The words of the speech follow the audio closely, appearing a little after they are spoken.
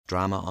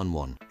Drama on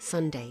One.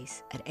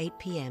 Sundays at 8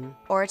 p.m.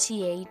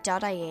 rte.ie/Drama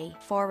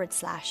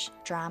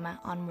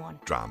on One.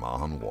 Drama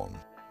on One.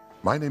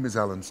 My name is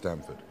Alan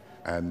Stamford,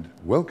 and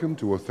welcome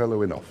to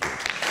Othello in Offred.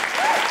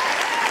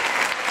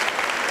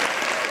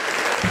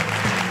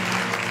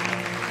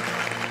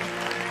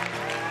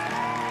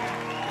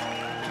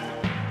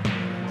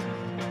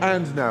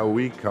 And now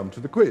we come to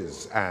the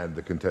quiz, and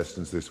the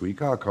contestants this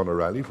week are Conor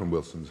Raleigh from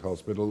Wilson's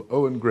Hospital,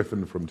 Owen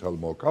Griffin from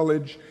Tullamore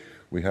College,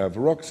 we have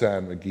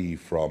Roxanne McGee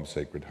from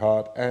Sacred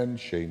Heart, and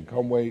Shane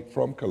Conway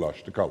from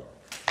Colosh to Column.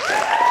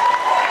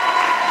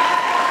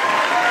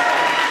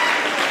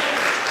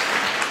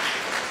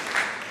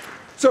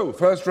 So,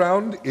 first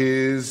round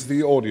is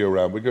the audio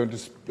round. We're going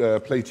to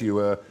play to you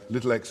a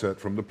little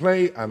excerpt from the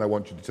play, and I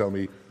want you to tell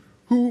me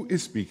who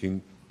is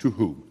speaking to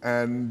who.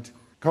 And,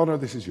 Conor,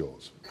 this is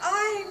yours.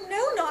 I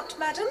know not,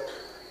 madam.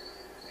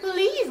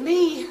 Believe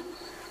me,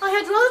 I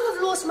had rather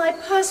have lost my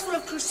purse full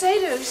of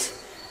crusaders.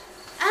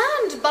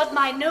 And but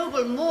my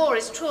noble Moor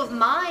is true of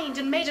mind,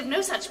 and made of no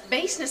such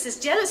baseness as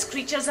jealous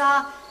creatures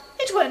are,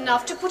 it were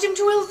enough to put him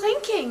to ill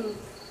thinking.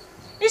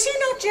 Is he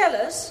not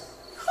jealous?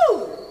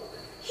 Who?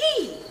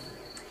 He.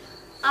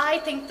 I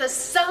think the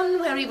sun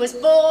where he was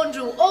born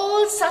drew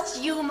all such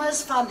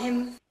humours from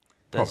him.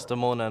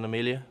 Desdemona and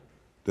Emilia.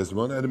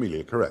 Desdemona and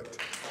Emilia, correct.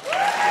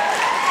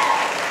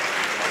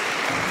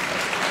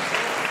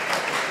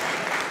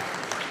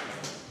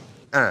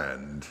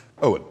 And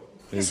Owen.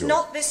 Is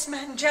not this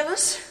man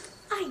jealous?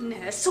 I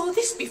ne'er saw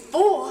this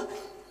before.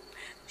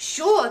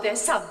 Sure,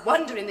 there's some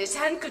wonder in this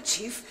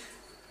handkerchief.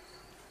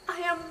 I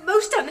am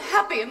most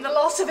unhappy in the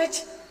loss of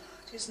it.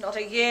 'Tis not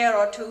a year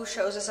or two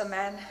shows us a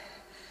man.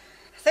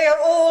 They are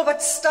all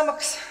but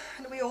stomachs,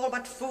 and we all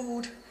but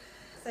food.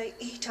 They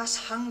eat us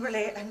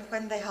hungrily, and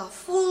when they are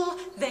full,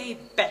 they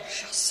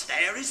bash us.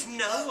 There is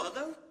no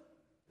other.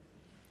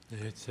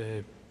 It's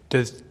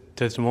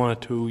Desdemona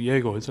to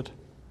Iago, is it?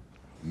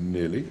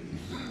 Nearly.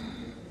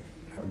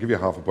 I'll give you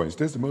half a point. It's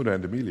Desdemona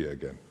and Emilia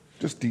again.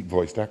 Just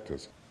deep-voiced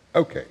actors.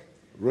 Okay.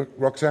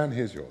 Roxanne,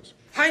 here's yours.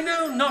 I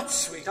know not,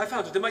 sweet. I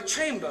found it in my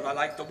chamber. I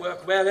like the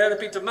work well ere it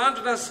be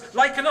demanded as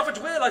like enough at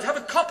will. I'd have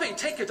it copied,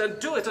 take it and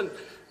do it, and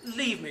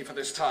leave me for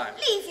this time.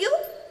 Leave you?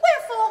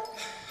 Wherefore?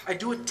 I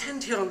do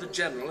attend here on the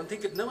general, and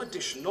think it no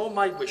addition nor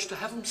my wish to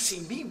have him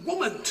see me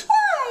womaned.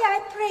 Why, I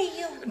pray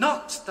you?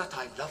 Not that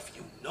I love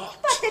you not.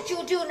 But that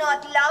you do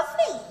not love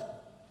me.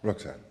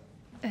 Roxanne.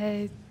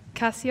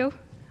 Cassio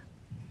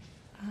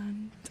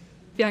and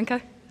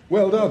Bianca.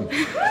 Well done.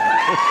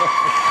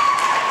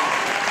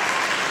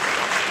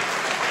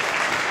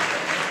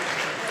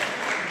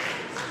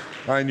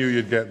 I knew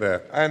you'd get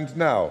there. And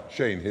now,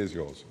 Shane, here's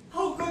yours.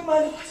 Oh, good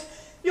my lord.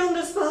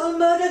 Yonder's foul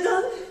murder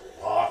done.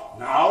 What,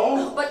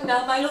 now? But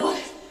now, my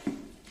lord.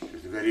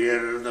 'Tis the very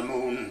air of the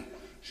moon.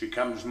 She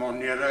comes more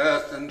near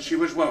earth than she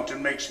was wont,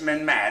 and makes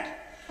men mad.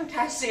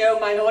 Cassio,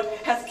 my lord,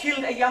 hath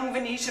killed a young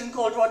Venetian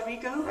called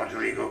Rodrigo.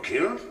 Rodrigo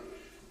killed?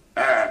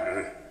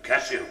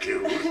 Cassio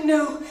killed?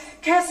 No,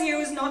 Cassio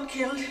is not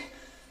killed.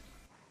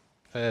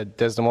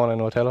 Desdemona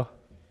and Othello.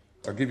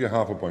 I'll give you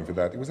half a point for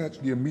that. It was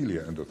actually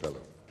Emilia and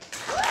Othello.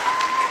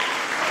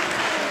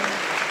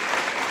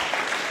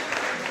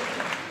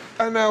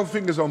 And now,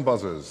 fingers on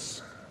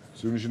buzzers. As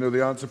soon as you know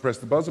the answer, press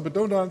the buzzer, but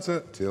don't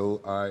answer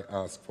till I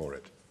ask for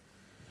it.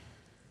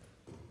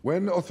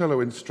 When Othello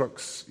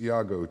instructs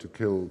Iago to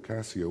kill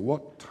Cassio,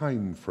 what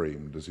time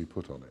frame does he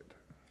put on it?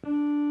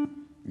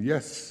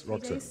 Yes,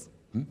 Roxanne.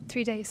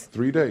 3 days.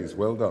 3 days,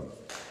 well done.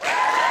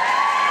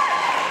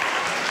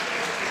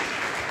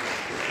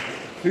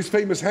 His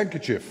famous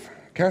handkerchief.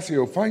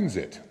 Cassio finds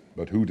it,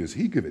 but who does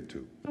he give it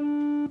to?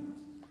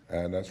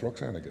 And that's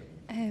Roxanne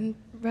again.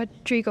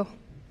 Rodrigo.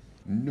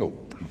 No,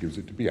 he gives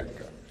it to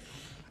Bianca.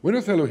 When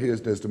Othello hears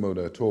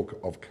Desdemona talk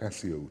of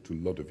Cassio to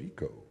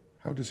Lodovico,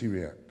 how does he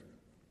react?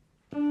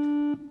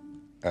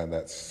 And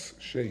that's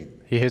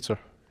Shane. He hits her.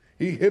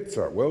 He hits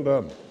her, well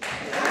done.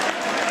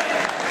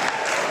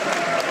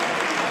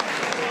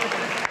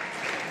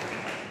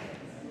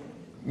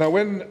 Now,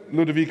 when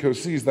Lodovico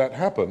sees that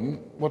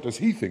happen, what does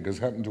he think has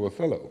happened to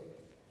Othello?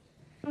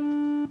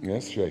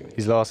 Yes, Shane?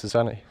 He's lost his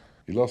sanity.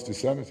 He lost his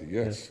sanity,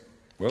 yes.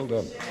 Well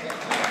done.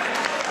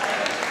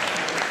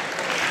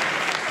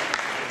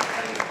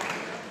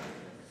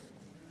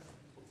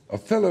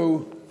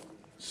 Othello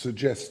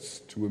suggests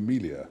to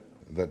Emilia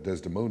that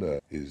Desdemona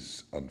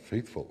is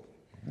unfaithful.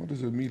 What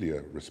does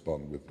Emilia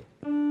respond with?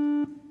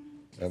 And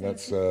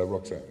that's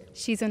Roxanne.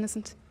 She's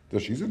innocent.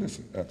 She's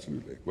innocent,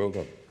 absolutely. Well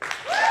done.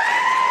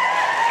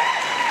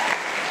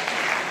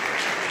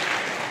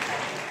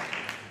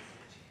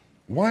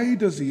 Why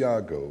does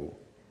Iago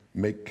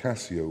make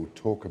Cassio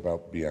talk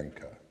about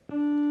Bianca?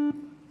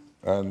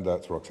 And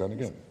that's Roxanne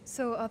again.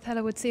 So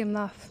Othello would see him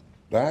laugh.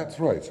 That's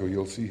right, so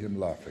you'll see him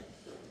laughing.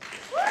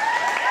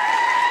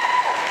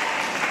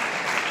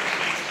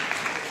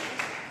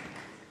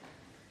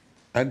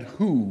 And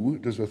who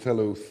does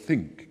Othello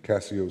think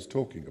Cassio's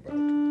talking about?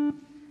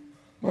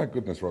 My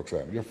goodness,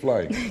 Roxanne, you're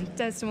flying.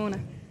 Desdemona.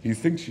 He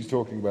thinks she's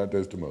talking about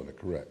Desdemona,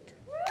 correct.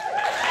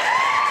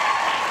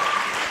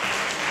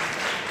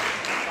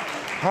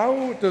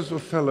 How does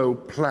Othello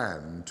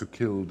plan to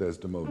kill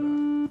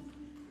Desdemona?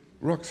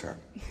 Roxanne,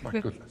 my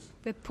With- goodness.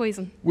 With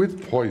poison.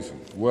 With poison.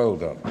 Well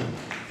done.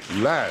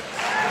 Lads.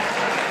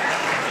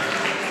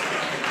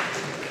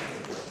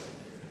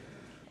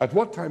 At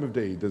what time of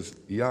day does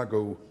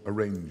Iago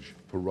arrange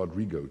for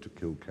Rodrigo to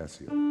kill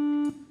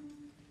Cassio?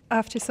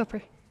 After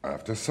supper.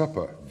 After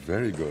supper.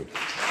 Very good.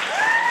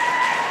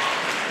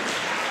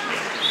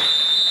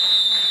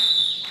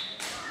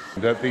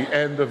 And at the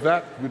end of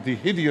that, with the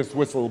hideous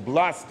whistle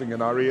blasting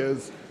in our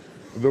ears,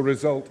 the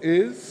result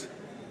is...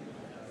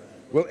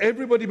 Well,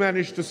 everybody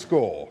managed to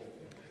score,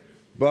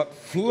 but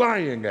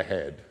flying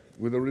ahead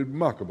with a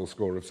remarkable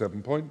score of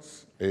 7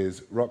 points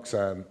is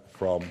Roxanne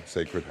from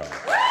Sacred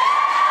Heart.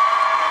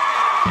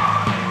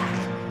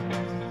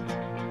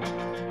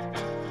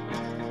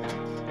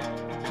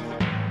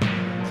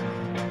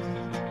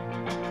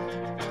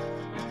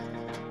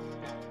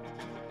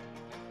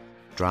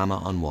 Drama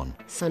on One.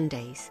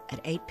 Sundays at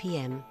 8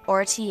 p.m.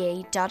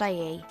 rte.ie/drama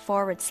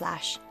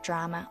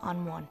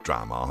on one.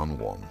 Drama on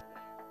One.